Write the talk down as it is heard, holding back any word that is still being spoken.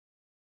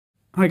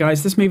Hi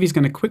guys, this movie is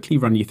going to quickly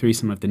run you through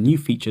some of the new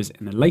features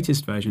in the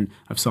latest version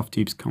of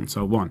Softube's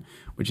Console 1,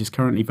 which is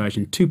currently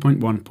version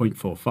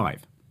 2.1.45.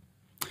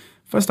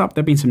 First up,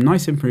 there have been some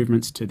nice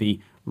improvements to the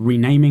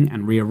renaming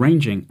and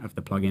rearranging of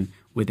the plugin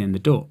within the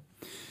DAW.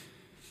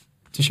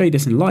 To show you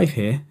this in live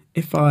here,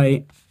 if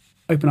I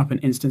open up an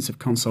instance of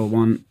Console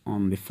 1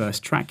 on the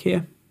first track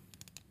here,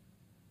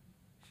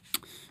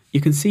 you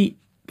can see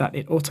that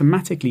it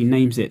automatically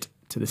names it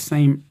to the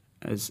same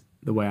as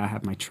the way I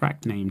have my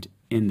track named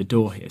in the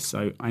DAW here.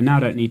 So I now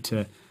don't need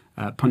to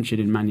punch it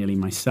in manually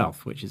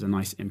myself, which is a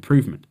nice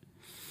improvement.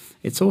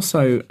 It's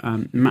also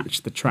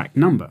matched the track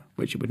number,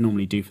 which it would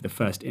normally do for the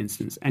first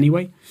instance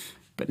anyway.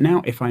 But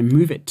now if I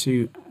move it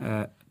to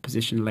a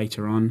position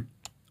later on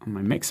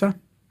my mixer,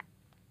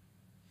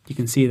 you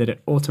can see that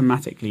it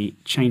automatically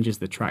changes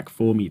the track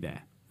for me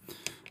there.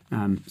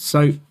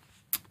 So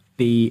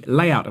the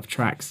layout of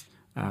tracks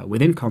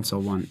within Console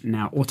 1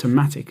 now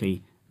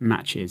automatically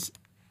matches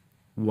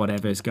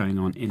whatever is going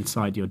on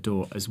inside your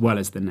DAW as well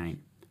as the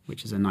name,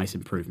 which is a nice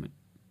improvement.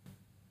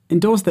 In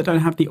DAWs that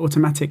don't have the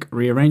automatic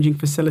rearranging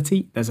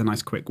facility, there's a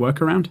nice quick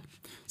workaround.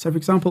 So for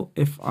example,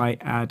 if I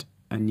add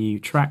a new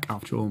track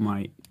after all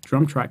my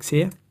drum tracks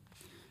here,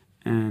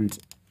 and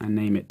I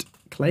name it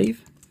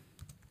Clave,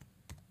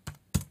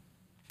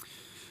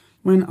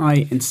 when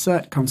I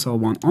insert Console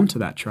 1 onto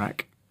that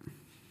track,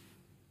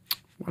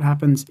 what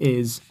happens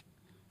is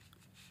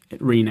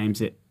it renames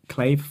it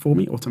Clave for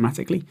me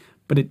automatically,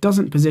 but it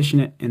doesn't position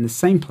it in the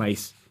same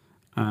place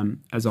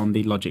as on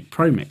the Logic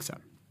Pro mixer.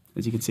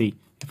 As you can see,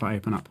 if I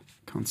open up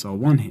Console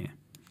 1 here,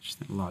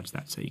 just enlarge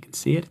that so you can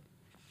see it.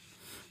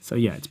 So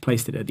yeah, it's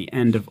placed it at the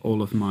end of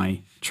all of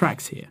my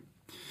tracks here.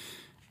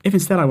 If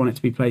instead I want it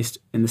to be placed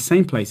in the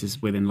same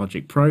places within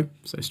Logic Pro,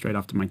 so straight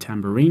after my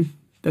tambourine,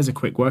 there's a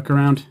quick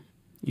workaround.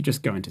 You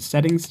just go into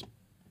Settings,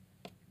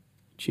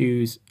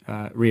 choose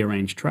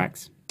Rearrange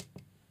Tracks,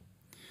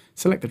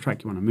 select the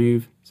track you want to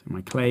move, so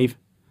my Clave,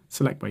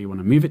 select where you want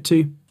to move it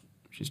to,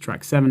 which is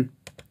track 7,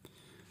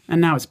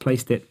 and now it's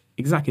placed it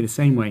exactly the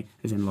same way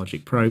as in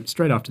Logic Pro,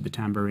 straight after the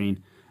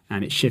tambourine,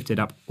 and it shifted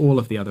up all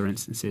of the other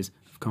instances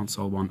of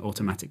Console 1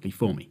 automatically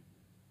for me.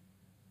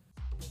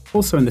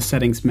 Also in the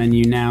Settings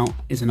menu now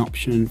is an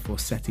option for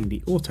setting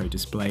the auto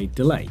display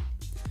delay,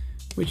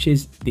 which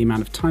is the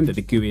amount of time that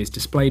the GUI is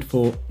displayed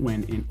for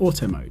when in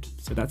auto mode.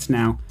 So that's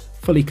now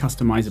fully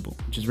customizable,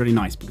 which is really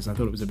nice because I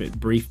thought it was a bit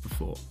brief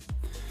before.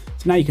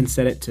 So now you can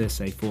set it to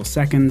say 4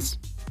 seconds.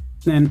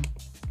 Then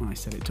when I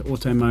set it to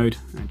auto mode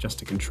and adjust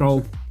to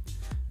control,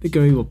 the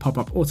GUI will pop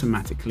up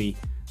automatically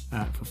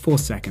for 4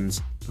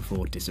 seconds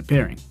before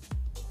disappearing.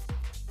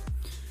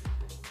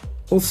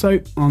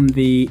 Also on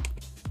the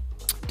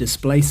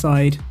display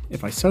side,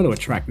 if I solo a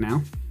track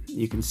now,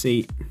 you can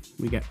see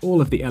we get all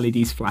of the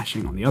LEDs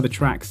flashing on the other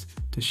tracks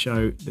to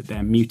show that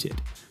they're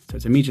muted. So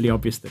it's immediately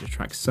obvious that a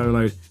track's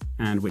soloed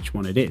and which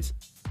one it is.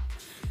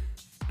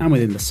 And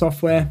within the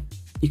software,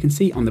 you can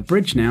see on the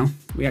bridge now,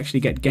 we actually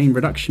get gain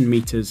reduction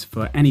meters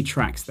for any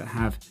tracks that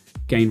have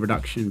gain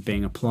reduction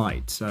being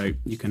applied. So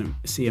you can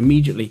see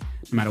immediately,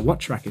 no matter what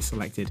track is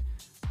selected,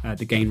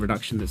 the gain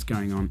reduction that's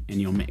going on in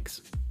your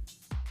mix.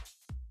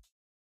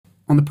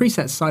 On the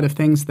presets side of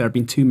things, there have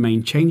been 2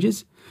 main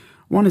changes.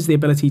 One is the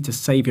ability to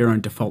save your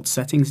own default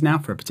settings now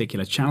for a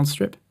particular channel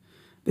strip.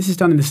 This is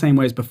done in the same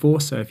way as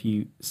before, so if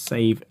you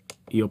save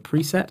your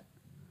preset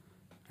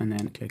and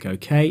then click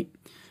OK,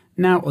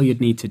 now all you'd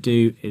need to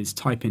do is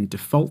type in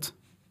default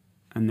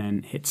and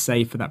then hit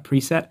save for that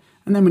preset,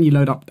 and then when you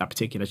load up that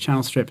particular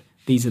channel strip,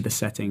 these are the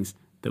settings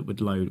that would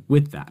load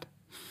with that.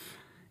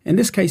 In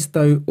this case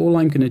though, all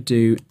I'm going to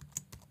do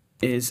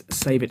is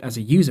save it as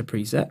a user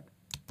preset,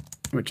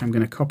 which I'm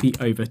going to copy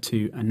over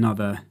to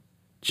another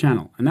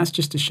channel, and that's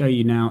just to show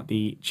you now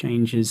the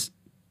changes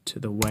to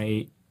the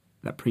way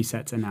that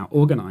presets are now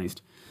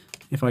organized.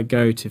 If I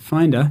go to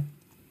Finder,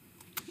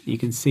 you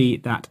can see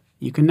that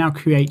you can now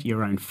create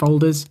your own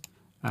folders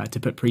to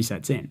put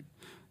presets in.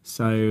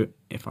 So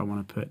if I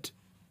want to put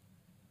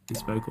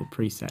this vocal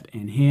preset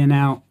in here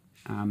now,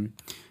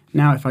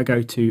 now if I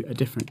go to a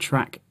different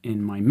track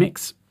in my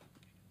mix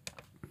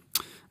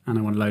and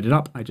I want to load it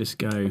up, I just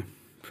go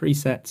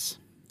presets,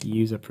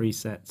 user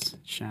presets,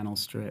 channel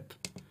strip,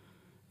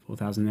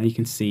 4000, and you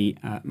can see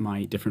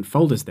my different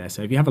folders there.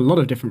 So if you have a lot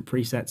of different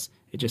presets,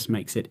 it just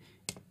makes it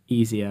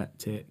easier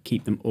to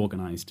keep them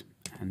organized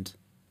and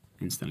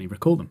instantly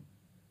recall them.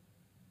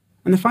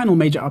 And the final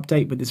major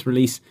update with this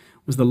release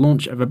was the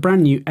launch of a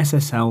brand new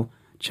SSL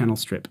channel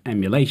strip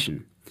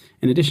emulation,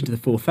 in addition to the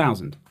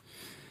 4000.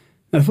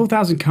 Now the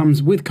 4000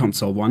 comes with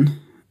Console 1,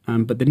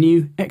 but the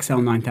new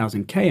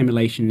XL9000K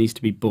emulation needs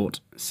to be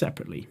bought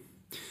separately.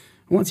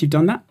 Once you've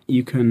done that,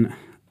 you can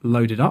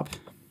load it up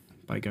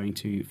by going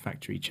to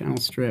Factory Channel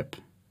Strip,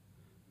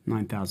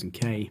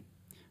 9000K.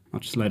 I'll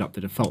just load up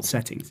the default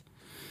settings.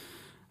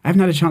 I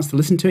haven't had a chance to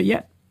listen to it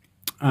yet,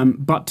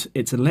 but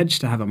it's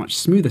alleged to have a much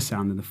smoother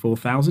sound than the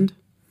 4000,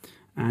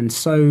 and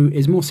so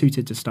is more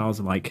suited to styles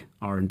like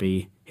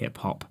R&B,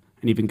 hip-hop,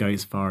 and even going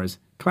as far as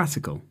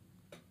classical.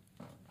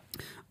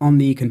 On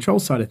the control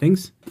side of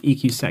things, the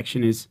EQ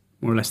section is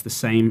more or less the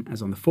same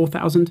as on the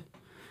 4000,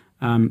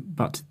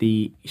 but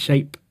the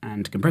shape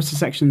and compressor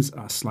sections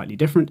are slightly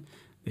different.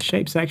 The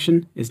shape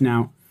section is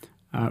now,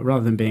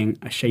 rather than being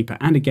a shaper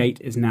and a gate,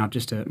 is now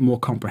just a more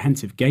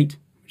comprehensive gate,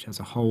 which has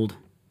a hold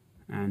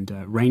and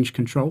range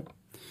control.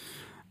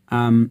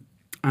 And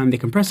the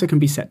compressor can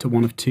be set to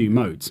one of two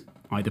modes,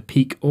 either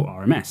peak or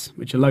RMS,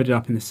 which are loaded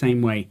up in the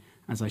same way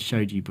as I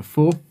showed you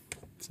before.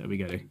 So we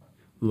go to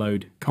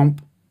load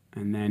comp,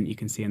 and then you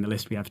can see in the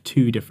list we have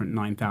two different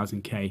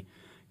 9000K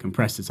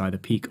compressors, either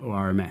peak or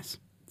RMS.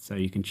 So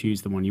you can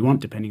choose the one you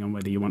want depending on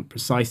whether you want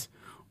precise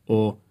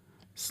or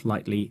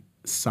slightly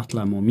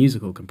subtler, more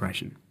musical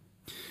compression.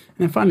 And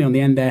then finally on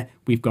the end there,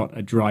 we've got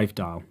a drive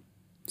dial.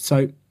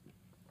 So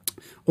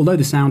although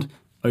the sound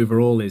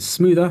overall is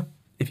smoother,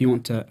 if you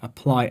want to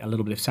apply a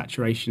little bit of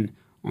saturation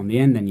on the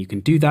end, then you can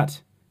do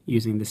that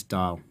using this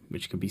dial,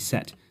 which can be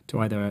set to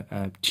either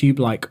a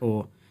tube-like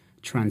or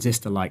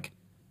transistor-like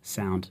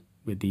sound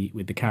with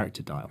the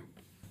character dial.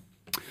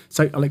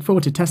 So I look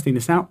forward to testing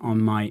this out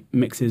on my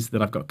mixes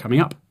that I've got coming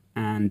up,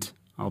 and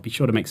I'll be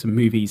sure to make some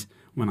movies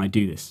when I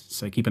do this,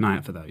 so keep an eye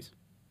out for those.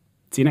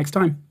 See you next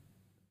time.